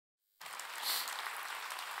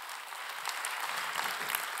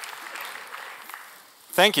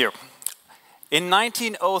Thank you. In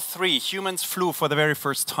 1903, humans flew for the very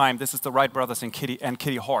first time. This is the Wright brothers and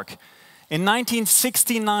Kitty Hawk. In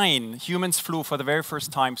 1969, humans flew for the very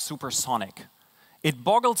first time supersonic. It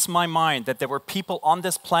boggles my mind that there were people on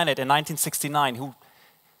this planet in 1969 who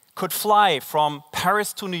could fly from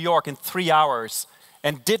Paris to New York in 3 hours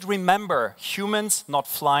and did remember humans not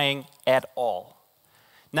flying at all.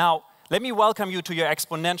 Now, let me welcome you to your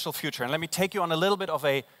exponential future, and let me take you on a little bit of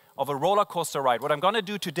a roller coaster ride. What I'm going to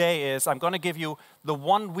do today is I'm going to give you the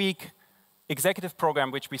 1-week executive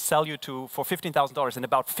program which we sell you to for $15,000 in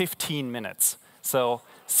about 15 minutes. So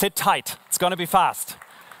sit tight, it's going to be fast.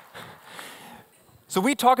 So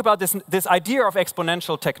we talk about this idea of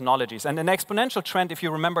exponential technologies. And an exponential trend, if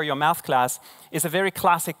you remember your math class, is a very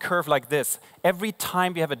classic curve like this. Every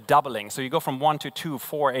time we have a doubling, so you go from 1 to 2,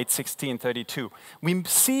 4, 8, 16, 32. We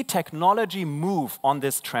see technology move on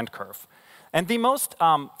this trend curve. And the most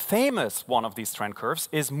famous one of these trend curves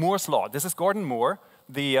is Moore's Law. This is Gordon Moore,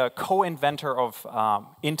 the co-inventor of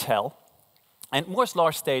Intel. And Moore's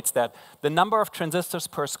Law states that the number of transistors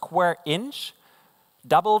per square inch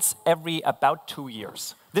doubles every about 2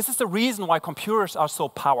 years. This is the reason why computers are so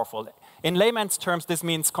powerful. In layman's terms, this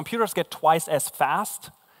means computers get twice as fast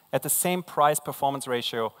at the same price-performance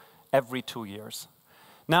ratio every 2 years.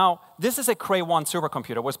 Now, this is a Cray 1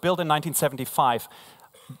 supercomputer. It was built in 1975.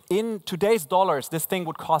 In today's dollars, this thing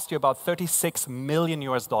would cost you about 36 million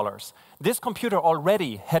US dollars. This computer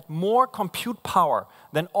already had more compute power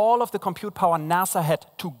than all of the compute power NASA had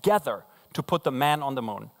together to put the man on the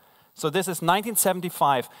moon. So this is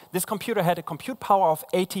 1975. This computer had a compute power of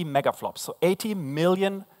 80 megaflops, so 80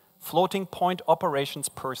 million floating point operations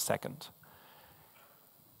per second.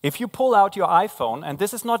 If you pull out your iPhone, and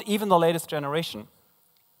this is not even the latest generation,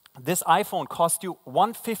 this iPhone cost you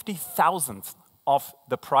 1/50,000th of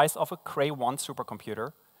the price of a Cray 1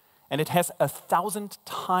 supercomputer, and it has 1,000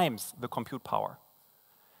 times the compute power.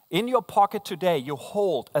 In your pocket today, you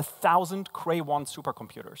hold 1,000 Cray 1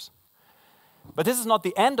 supercomputers. But this is not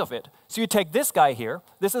the end of it. So you take this guy here.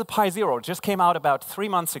 This is a Pi Zero. It just came out about 3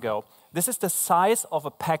 months ago. This is the size of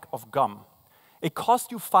a pack of gum. It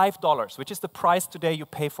cost you $5, which is the price today you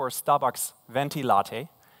pay for a Starbucks venti latte.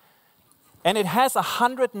 And it has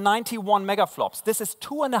 191 megaflops. This is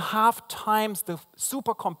 2.5 times the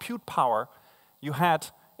supercompute power you had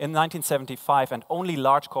in 1975 and only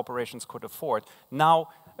large corporations could afford. Now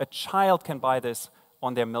a child can buy this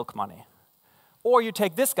on their milk money. Or you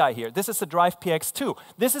take this guy here. This is the Drive PX2.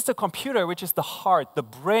 This is the computer which is the heart, the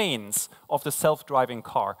brains of the self-driving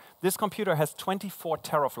car. This computer has 24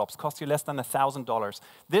 teraflops, costs you less than $1,000.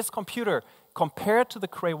 This computer, compared to the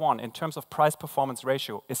Cray 1 in terms of price-performance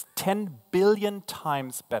ratio, is 10 billion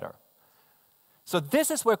times better. So this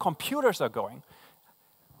is where computers are going.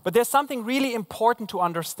 But there's something really important to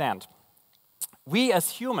understand. We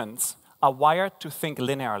as humans are wired to think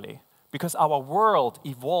linearly because our world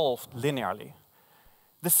evolved linearly.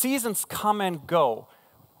 The seasons come and go.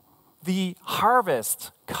 The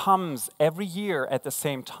harvest comes every year at the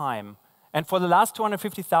same time. And for the last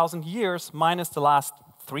 250,000 years, minus the last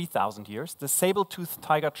 3,000 years, the saber-toothed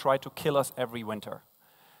tiger tried to kill us every winter.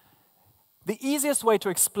 The easiest way to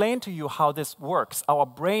explain to you how this works, our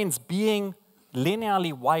brains being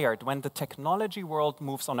linearly wired when the technology world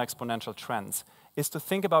moves on exponential trends, is to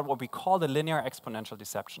think about what we call the linear exponential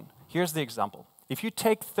deception. Here's the example. If you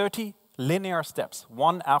take 30 linear steps,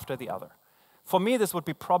 one after the other. For me, this would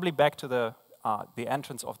be probably back to the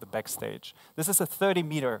entrance of the backstage. This is a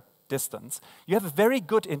 30-meter distance. You have a very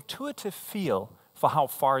good intuitive feel for how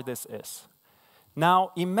far this is.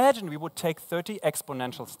 Now, imagine we would take 30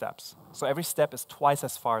 exponential steps. So every step is twice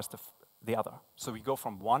as far as the other. So we go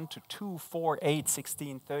from 1 to 2, 4, 8,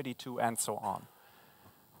 16, 32, and so on.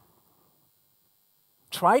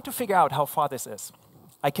 Try to figure out how far this is.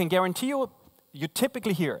 I can guarantee you,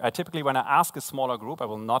 typically when I ask a smaller group, I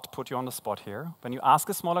will not put you on the spot here. When you ask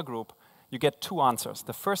a smaller group, you get 2 answers.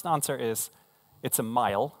 The first answer is, it's a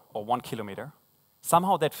mile or 1 kilometer.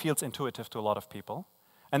 Somehow that feels intuitive to a lot of people.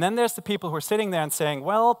 And then there's the people who are sitting there and saying,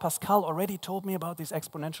 well, Pascal already told me about these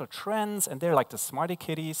exponential trends, and they're like the smarty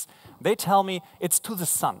kitties. They tell me it's to the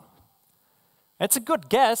sun. It's a good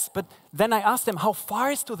guess, but then I ask them, how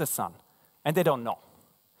far is to the sun? And they don't know.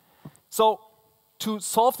 So to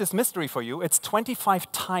solve this mystery for you, it's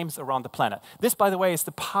 25 times around the planet. This, by the way, is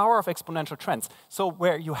the power of exponential trends. So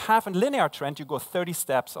where you have a linear trend, you go 30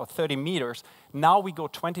 steps or 30 meters. Now we go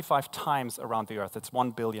 25 times around the Earth. It's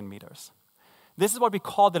 1 billion meters. This is what we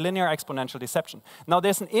call the linear exponential deception. Now,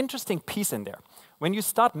 there's an interesting piece in there. When you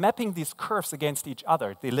start mapping these curves against each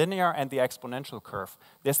other, the linear and the exponential curve,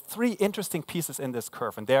 there's 3 interesting pieces in this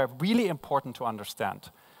curve, and they're really important to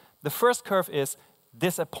understand. The first curve is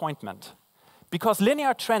disappointment. Because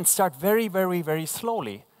linear trends start very, very, very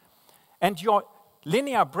slowly. And your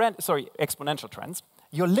exponential trends,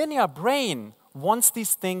 your linear brain wants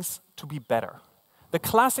these things to be better. The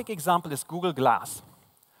classic example is Google Glass.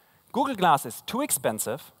 Google Glass is too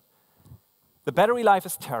expensive, the battery life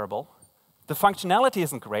is terrible, the functionality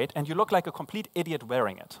isn't great, and you look like a complete idiot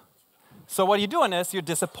wearing it. So what you're doing is you're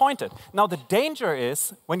disappointed. Now the danger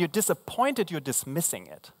is, when you're disappointed, you're dismissing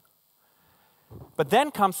it. But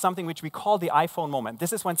then comes something which we call the iPhone moment.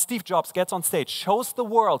 This is when Steve Jobs gets on stage, shows the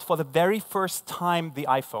world for the very first time the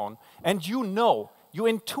iPhone, and you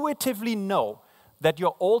intuitively know that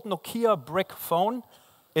your old Nokia brick phone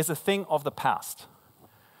is a thing of the past.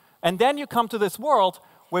 And then you come to this world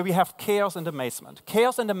where we have chaos and amazement.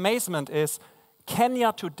 Chaos and amazement is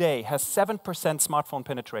Kenya today has 7% smartphone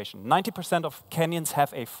penetration. 90% of Kenyans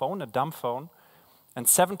have a phone, a dumb phone, and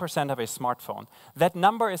 7% have a smartphone. That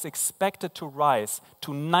number is expected to rise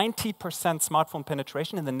to 90% smartphone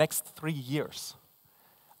penetration in the next 3 years.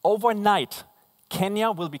 Overnight,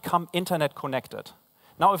 Kenya will become internet connected.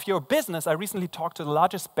 Now, if you're a business, I recently talked to the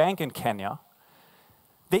largest bank in Kenya.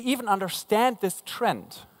 They even understand this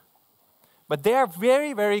trend. But they are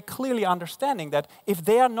very, very clearly understanding that if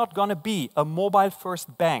they are not going to be a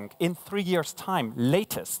mobile-first bank in 3 years' time,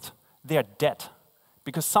 latest, they are dead.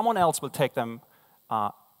 Because someone else will take them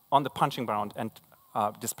on the punching ground and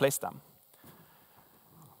displace them.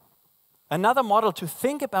 Another model to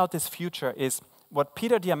think about this future is what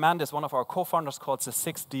Peter Diamandis, one of our co-founders, calls the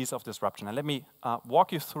 6 Ds of disruption. And let me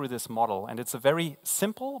walk you through this model. And it's a very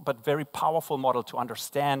simple but very powerful model to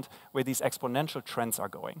understand where these exponential trends are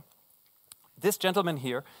going. This gentleman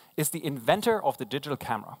here is the inventor of the digital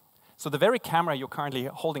camera. So the very camera you're currently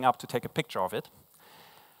holding up to take a picture of it.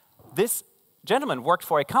 This gentleman worked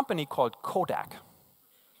for a company called Kodak.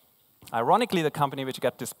 Ironically, the company which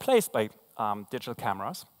got displaced by digital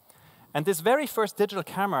cameras. And this very first digital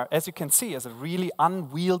camera, as you can see, is a really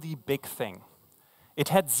unwieldy big thing. It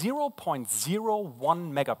had 0.01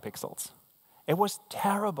 megapixels. It was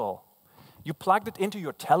terrible. You plugged it into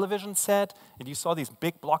your television set, and you saw these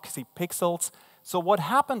big blocky pixels. So what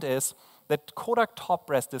happened is that Kodak top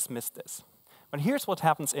brass dismissed this. But here's what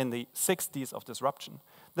happens in the 6 Ds of disruption.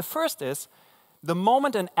 The first is, the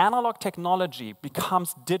moment an analog technology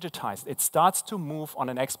becomes digitized, it starts to move on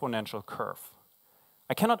an exponential curve.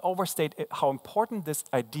 I cannot overstate how important this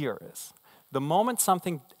idea is. The moment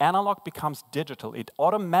something analog becomes digital, it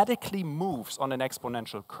automatically moves on an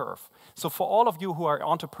exponential curve. So for all of you who are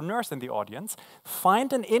entrepreneurs in the audience,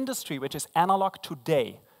 find an industry which is analog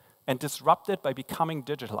today and disrupt it by becoming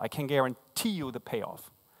digital. I can guarantee you the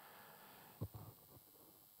payoff.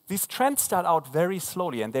 These trends start out very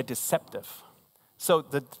slowly and they're deceptive. So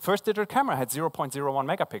the first digital camera had 0.01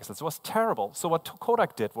 megapixels. It was terrible. So what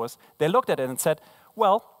Kodak did was they looked at it and said,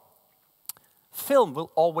 well, film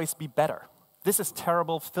will always be better. This is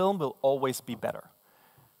terrible. Film will always be better.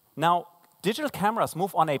 Now, digital cameras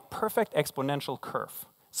move on a perfect exponential curve.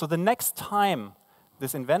 So the next time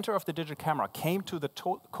this inventor of the digital camera came to the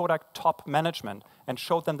Kodak top management and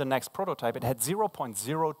showed them the next prototype, it had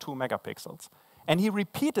 0.02 megapixels. And he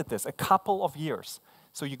repeated this a couple of years.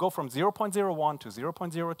 So you go from 0.01 to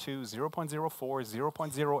 0.02, 0.04,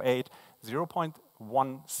 0.08,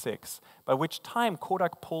 0.16, by which time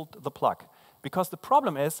Kodak pulled the plug. Because the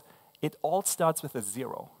problem is, it all starts with a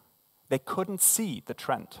 0. They couldn't see the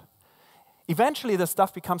trend. Eventually, the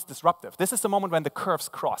stuff becomes disruptive. This is the moment when the curves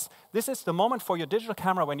cross. This is the moment for your digital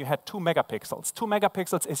camera when you had 2 megapixels. 2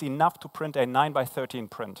 megapixels is enough to print a 9:13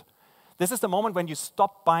 print. This is the moment when you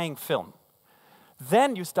stop buying film.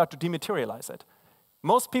 Then you start to dematerialize it.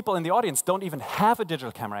 Most people in the audience don't even have a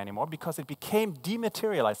digital camera anymore because it became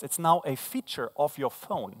dematerialized. It's now a feature of your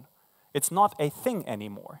phone. It's not a thing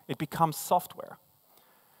anymore. It becomes software.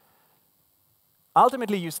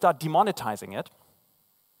 Ultimately, you start demonetizing it.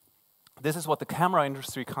 This is what the camera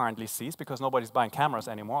industry currently sees because nobody's buying cameras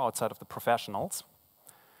anymore outside of the professionals.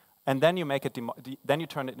 And then you make it then you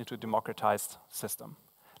turn it into a democratized system.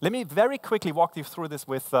 Let me very quickly walk you through this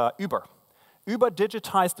with Uber. Uber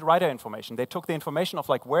digitized the rider information. They took the information of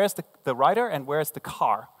like, where's the rider and where's the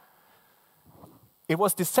car. It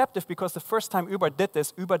was deceptive because the first time Uber did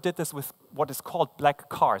this with what is called black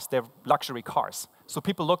cars. They're luxury cars. So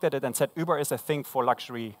people looked at it and said, Uber is a thing for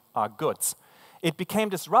luxury goods. It became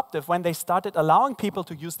disruptive when they started allowing people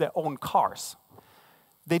to use their own cars.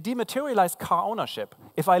 They dematerialized car ownership.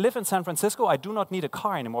 If I live in San Francisco, I do not need a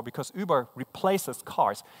car anymore because Uber replaces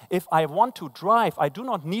cars. If I want to drive, I do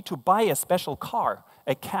not need to buy a special car,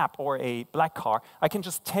 a cab or a black car. I can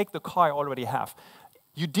just take the car I already have.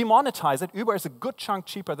 You demonetize it. Uber is a good chunk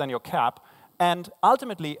cheaper than your cab, And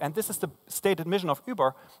ultimately, and this is the stated mission of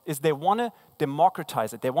Uber, is they want to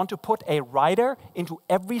democratize it. They want to put a rider into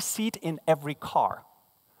every seat in every car.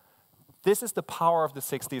 This is the power of the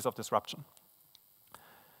 60s of disruption.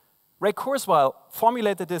 Ray Kurzweil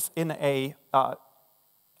formulated this in a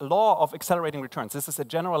law of accelerating returns. This is a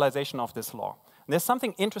generalization of this law. And there's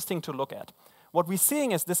something interesting to look at. What we're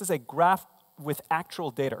seeing is this is a graph with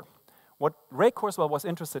actual data. What Ray Kurzweil was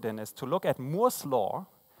interested in is to look at Moore's law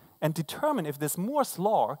and determine if this Moore's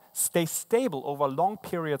law stays stable over long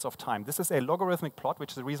periods of time. This is a logarithmic plot,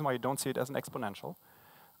 which is the reason why you don't see it as an exponential,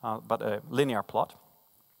 but a linear plot.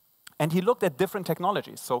 And he looked at different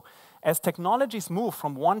technologies. So as technologies move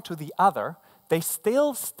from one to the other, they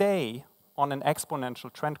still stay on an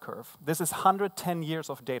exponential trend curve. This is 110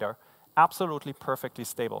 years of data, absolutely perfectly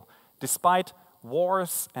stable. Despite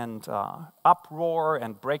wars and uproar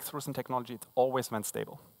and breakthroughs in technology, it always went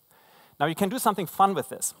stable. Now you can do something fun with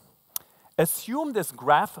this. Assume this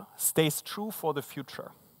graph stays true for the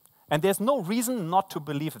future. And there's no reason not to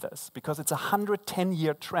believe this, because it's a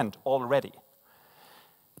 110-year trend already.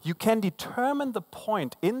 You can determine the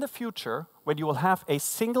point in the future when you will have a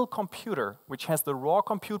single computer which has the raw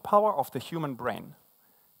compute power of the human brain.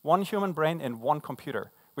 One human brain in one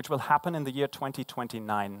computer, which will happen in the year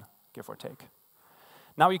 2029, give or take.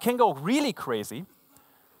 Now you can go really crazy,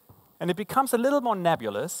 and it becomes a little more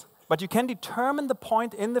nebulous, but you can determine the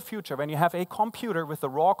point in the future when you have a computer with the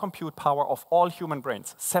raw compute power of all human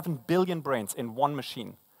brains, 7 billion brains in one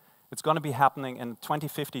machine. It's going to be happening in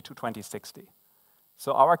 2050 to 2060.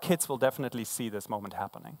 So our kids will definitely see this moment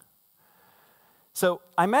happening. So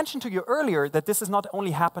I mentioned to you earlier that this is not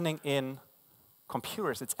only happening in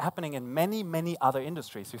computers, it's happening in many, many other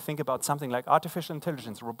industries. You think about something like artificial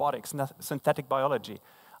intelligence, robotics, synthetic biology,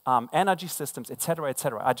 energy systems, et cetera, et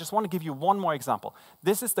cetera. I just want to give you one more example.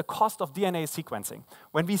 This is the cost of DNA sequencing.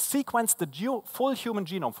 When we sequenced the full human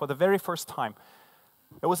genome for the very first time,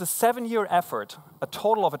 it was a 7-year effort, a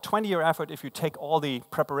total of a 20-year effort if you take all the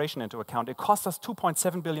preparation into account. It cost us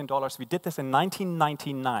 $2.7 billion. We did this in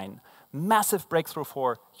 1999. Massive breakthrough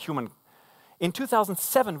for human. In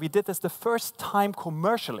 2007, we did this the first time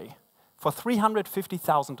commercially for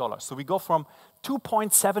 $350,000. So we go from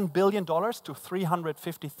 $2.7 billion to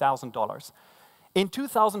 $350,000. In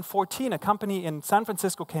 2014, a company in San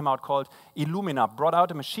Francisco came out called Illumina, brought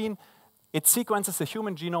out a machine. It sequences the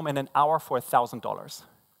human genome in an hour for $1,000.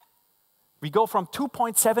 We go from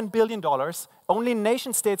 $2.7 billion, only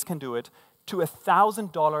nation states can do it, to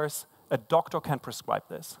 $1,000 a doctor can prescribe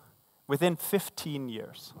this within 15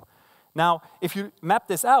 years. Now, if you map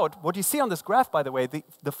this out, what you see on this graph, by the way,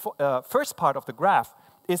 the first part of the graph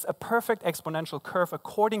is a perfect exponential curve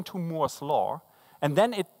according to Moore's law. And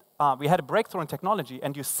then we had a breakthrough in technology,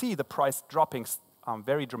 and you see the price dropping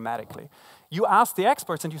very dramatically. You ask the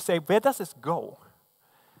experts, and you say, where does this go?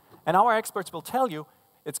 And our experts will tell you,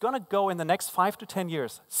 it's going to go in the next 5 to 10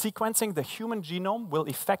 years. Sequencing the human genome will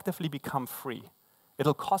effectively become free.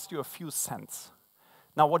 It'll cost you a few cents.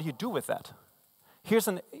 Now, what do you do with that? Here's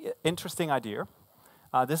an interesting idea.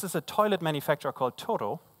 This is a toilet manufacturer called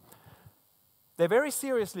Toto. They very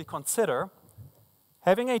seriously consider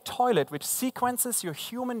having a toilet which sequences your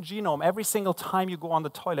human genome every single time you go on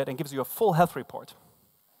the toilet and gives you a full health report.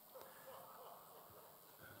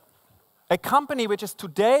 A company which is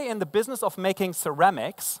today in the business of making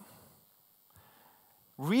ceramics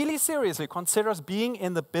really seriously considers being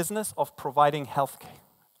in the business of providing health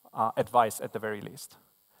advice at the very least.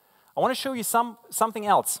 I want to show you something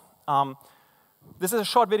else. This is a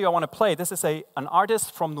short video I want to play. This is an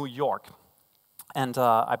artist from New York. And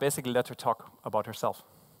I basically let her talk about herself.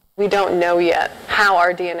 We don't know yet how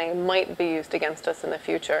our DNA might be used against us in the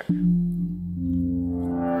future.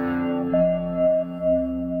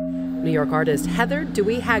 New York artist Heather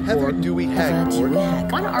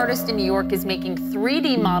Dewey-Hagborn. One artist in New York is making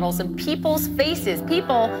 3D models of people's faces,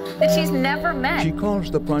 people that she's never met. She calls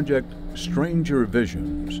the project Stranger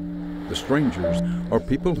Visions. The strangers are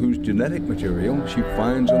people whose genetic material she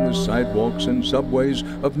finds on the sidewalks and subways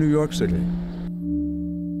of New York City.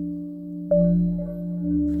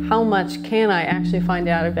 How much can I actually find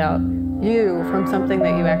out about you from something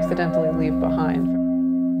that you accidentally leave behind?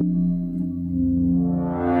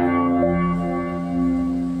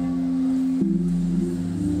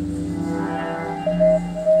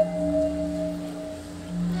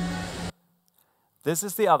 This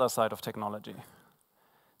is the other side of technology.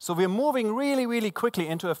 So we're moving really, really quickly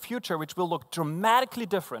into a future which will look dramatically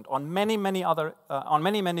different on many, many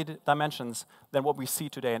dimensions than what we see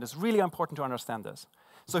today. And it's really important to understand this.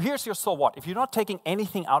 So here's your so what. If you're not taking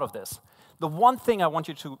anything out of this, the one thing I want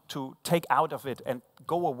you to take out of it and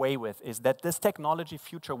go away with is that this technology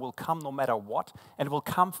future will come no matter what, and it will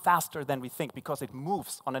come faster than we think because it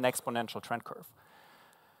moves on an exponential trend curve.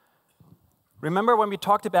 Remember when we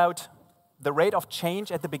talked about the rate of change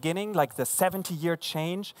at the beginning, like the 70-year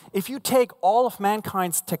change? If you take all of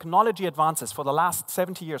mankind's technology advances for the last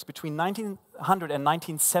 70 years, between 1900 and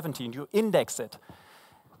 1970, and you index it,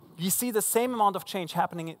 you see the same amount of change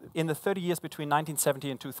happening in the 30 years between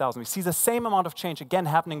 1970 and 2000. We see the same amount of change again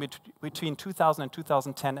happening between 2000 and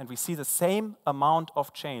 2010, and we see the same amount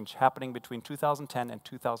of change happening between 2010 and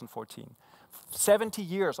 2014. 70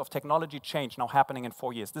 years of technology change now happening in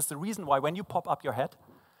 4 years. This is the reason why when you pop up your head,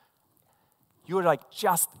 you're like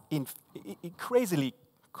just crazily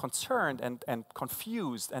concerned and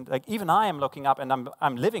confused, and like even I am looking up and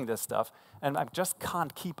I'm living this stuff, and I just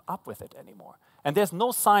can't keep up with it anymore. And there's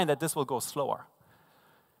no sign that this will go slower.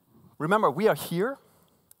 Remember, we are here.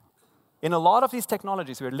 In a lot of these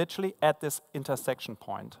technologies, we're literally at this intersection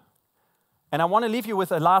point. And I want to leave you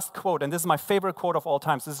with a last quote, and this is my favorite quote of all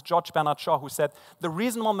times. This is George Bernard Shaw, who said, "The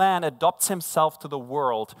reasonable man adopts himself to the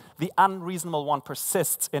world. The unreasonable one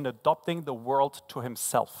persists in adopting the world to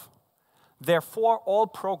himself. Therefore, all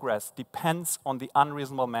progress depends on the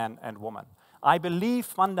unreasonable man and woman." I believe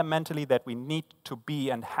fundamentally that we need to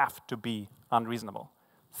be and have to be unreasonable.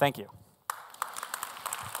 Thank you.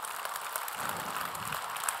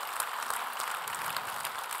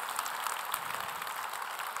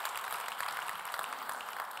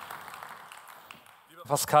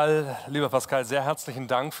 Lieber Pascal, sehr herzlichen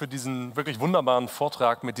Dank für diesen wirklich wunderbaren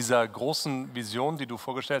Vortrag mit dieser großen Vision, die du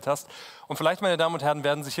vorgestellt hast. Und vielleicht, meine Damen und Herren,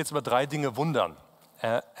 werden sich jetzt über 3 Dinge wundern.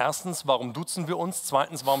 Erstens, warum duzen wir uns?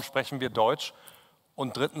 Zweitens, warum sprechen wir Deutsch?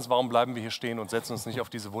 Und drittens, warum bleiben wir hier stehen und setzen uns nicht auf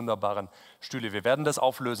diese wunderbaren Stühle? Wir werden das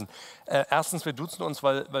auflösen. Erstens, wir duzen uns,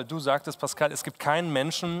 weil du sagtest, Pascal, es gibt keinen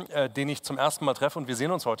Menschen, den ich zum ersten Mal treffe, und wir sehen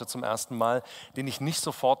uns heute zum ersten Mal, den ich nicht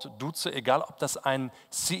sofort duze, egal ob das ein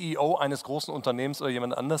CEO eines großen Unternehmens oder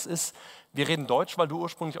jemand anders ist. Wir reden Deutsch, weil du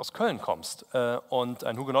ursprünglich aus Köln kommst und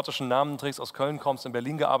einen hugenottischen Namen trägst, aus Köln kommst, in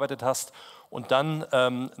Berlin gearbeitet hast und dann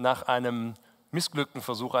nach einem missglückten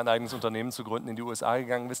Versuch, ein eigenes Unternehmen zu gründen, in die USA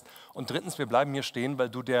gegangen bist. Und drittens, wir bleiben hier stehen, weil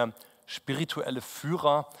du der spirituelle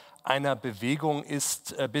Führer einer Bewegung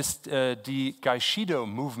bist, die Gaishido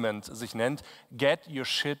Movement sich nennt, Get Your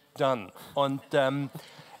Shit Done. Und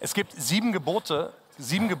es gibt 7 Gebote,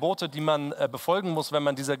 die man befolgen muss, wenn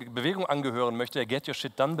man dieser Bewegung angehören möchte, der Get Your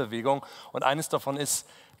Shit Done Bewegung. Und eines davon ist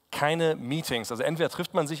keine Meetings. Also entweder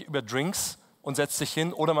trifft man sich über Drinks und setzt sich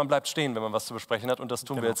hin, oder man bleibt stehen, wenn man was zu besprechen hat, und das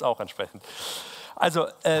tun wir jetzt auch entsprechend. Also,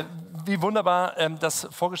 wie wunderbar, das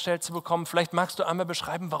vorgestellt zu bekommen. Vielleicht magst du einmal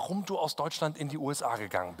beschreiben, warum du aus Deutschland in die USA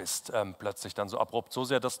gegangen bist, plötzlich dann so abrupt, so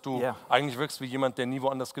sehr, dass du eigentlich wirkst wie jemand, der nie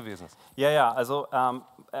woanders gewesen ist. Ja, also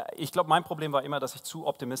ich glaube, mein Problem war immer, dass ich zu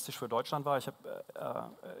optimistisch für Deutschland war. Ich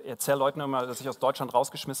erzähle Leuten immer, dass ich aus Deutschland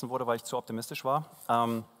rausgeschmissen wurde, weil ich zu optimistisch war.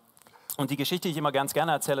 Und die Geschichte, die ich immer ganz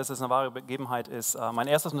gerne erzähle, ist eine wahre Begebenheit, ist mein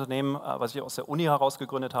erstes Unternehmen, was ich aus der Uni heraus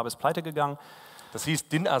gegründet habe, ist pleite gegangen. Das hieß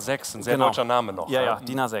DIN A6, ein sehr deutscher Name noch. Ja,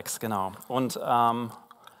 DIN A6, genau. Und,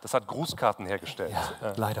 das hat Grußkarten hergestellt.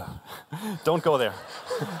 Ja, leider. Don't go there.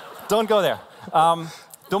 Don't go there.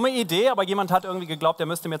 Dumme Idee, aber jemand hat irgendwie geglaubt, er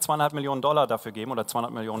müsste mir $2,5 Millionen dafür geben, oder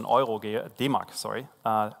 200 Millionen Euro, D-Mark, sorry,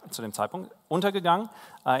 zu dem Zeitpunkt. Untergegangen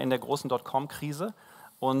in der großen Dotcom-Krise.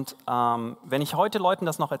 Und wenn ich heute Leuten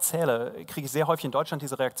das noch erzähle, kriege ich sehr häufig in Deutschland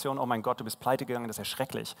diese Reaktion, oh mein Gott, du bist pleite gegangen, das ist ja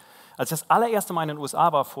schrecklich. Als ich das allererste Mal in den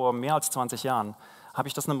USA war, vor mehr als 20 Jahren, habe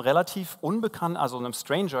ich das einem relativ unbekannten, also einem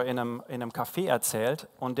Stranger in einem Café erzählt,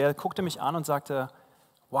 und der guckte mich an und sagte,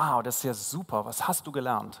 wow, das ist ja super, was hast du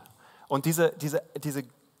gelernt? Und diese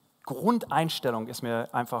Grundeinstellung ist mir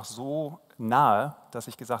einfach so nahe, dass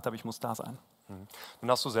ich gesagt habe, ich muss da sein. Dann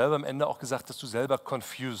hast du selber am Ende auch gesagt, dass du selber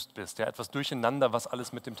confused bist, ja, etwas durcheinander, was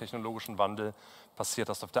alles mit dem technologischen Wandel passiert.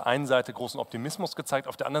 Hast auf der einen Seite großen Optimismus gezeigt,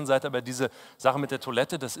 auf der anderen Seite aber diese Sache mit der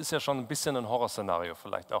Toilette, das ist ja schon ein bisschen ein Horrorszenario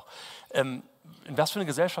vielleicht auch. In was für eine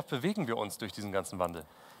Gesellschaft bewegen wir uns durch diesen ganzen Wandel?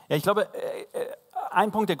 Ja, ich glaube,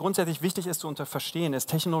 ein Punkt, der grundsätzlich wichtig ist zu verstehen, ist,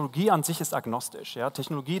 Technologie an sich ist agnostisch. Ja?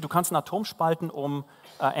 Technologie, du kannst einen Atom spalten, um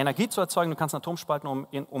Energie zu erzeugen, du kannst einen Atom spalten,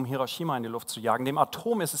 um Hiroshima in die Luft zu jagen. Dem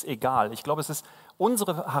Atom ist es egal. Ich glaube, es ist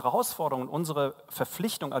unsere Herausforderung, unsere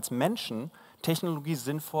Verpflichtung als Menschen, Technologie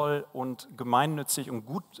sinnvoll und gemeinnützig und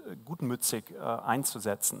gutmützig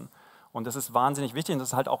einzusetzen. Und das ist wahnsinnig wichtig, und das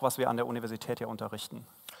ist halt auch, was wir an der Universität hier unterrichten.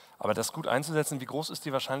 Aber das gut einzusetzen, wie groß ist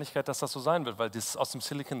die Wahrscheinlichkeit, dass das so sein wird? Weil das aus dem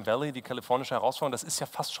Silicon Valley, die kalifornische Herausforderung, das ist ja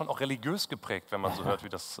fast schon auch religiös geprägt, wenn man so hört, wie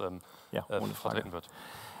das vertreten wird.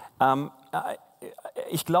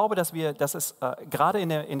 ich glaube, dass es gerade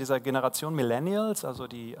in dieser Generation Millennials, also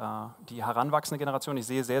die heranwachsende Generation, ich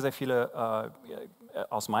sehe sehr, sehr viele,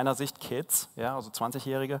 aus meiner Sicht Kids, ja, also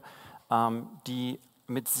 20-Jährige, die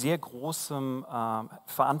mit sehr großem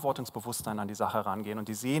Verantwortungsbewusstsein an die Sache rangehen. Und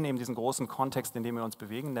die sehen eben diesen großen Kontext, in dem wir uns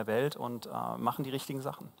bewegen in der Welt und machen die richtigen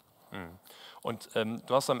Sachen. Und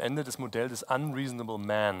du hast am Ende das Modell des Unreasonable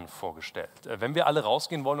Man vorgestellt. Wenn wir alle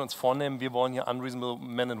rausgehen wollen und uns vornehmen, wir wollen hier Unreasonable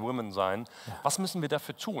Men and Women sein, was müssen wir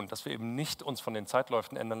dafür tun, dass wir eben nicht uns von den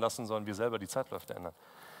Zeitläufen ändern lassen, sondern wir selber die Zeitläufe ändern?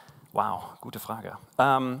 Wow, gute Frage.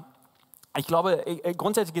 Ich glaube,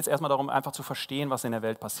 grundsätzlich geht es erstmal darum, einfach zu verstehen, was in der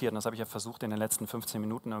Welt passiert. Und das habe ich ja versucht, in den letzten 15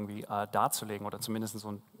 Minuten irgendwie darzulegen oder zumindest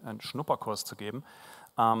so einen Schnupperkurs zu geben.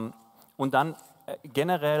 Und dann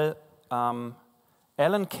generell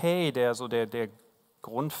Alan Kay, der so der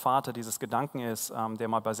Grundvater dieses Gedanken ist, der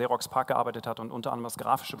mal bei Xerox PARC gearbeitet hat und unter anderem das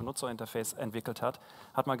grafische Benutzerinterface entwickelt hat,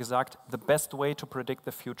 hat mal gesagt, the best way to predict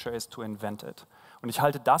the future is to invent it. Und ich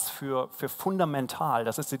halte das für fundamental.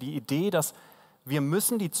 Das ist die Idee, dass wir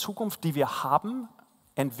müssen die Zukunft, die wir haben,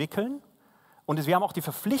 entwickeln und wir haben auch die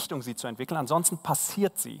Verpflichtung, sie zu entwickeln, ansonsten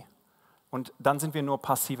passiert sie. Und dann sind wir nur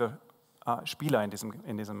passive Spieler in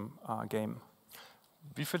diesem Game.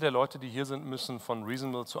 Wie viele der Leute, die hier sind, müssen von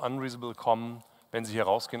reasonable zu unreasonable kommen, wenn sie hier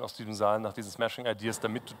rausgehen aus diesem Saal nach diesen Smashing Ideas,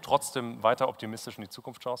 damit du trotzdem weiter optimistisch in die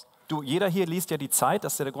Zukunft schaust? Du, jeder hier liest ja die ZEIT,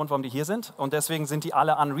 das ist ja der Grund, warum die hier sind. Und deswegen sind die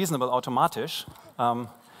alle unreasonable automatisch.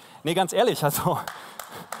 Nee, ganz ehrlich, also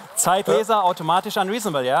ZEIT-Leser automatisch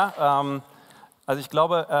unreasonable, ja. Also ich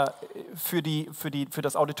glaube, für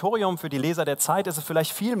das Auditorium, für die Leser der ZEIT ist es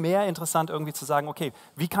vielleicht viel mehr interessant, irgendwie zu sagen, okay,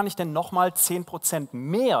 wie kann ich denn nochmal 10%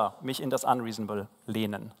 mehr mich in das Unreasonable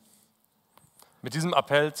lehnen? Mit diesem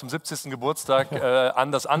Appell zum 70. Geburtstag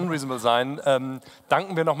an das Unreasonable-Sein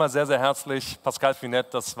danken wir nochmal sehr, sehr herzlich Pascal Finette.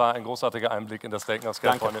 Das war ein großartiger Einblick in das Denken aus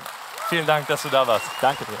Californien. Vielen Dank, dass du da warst.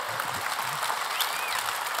 Danke dir.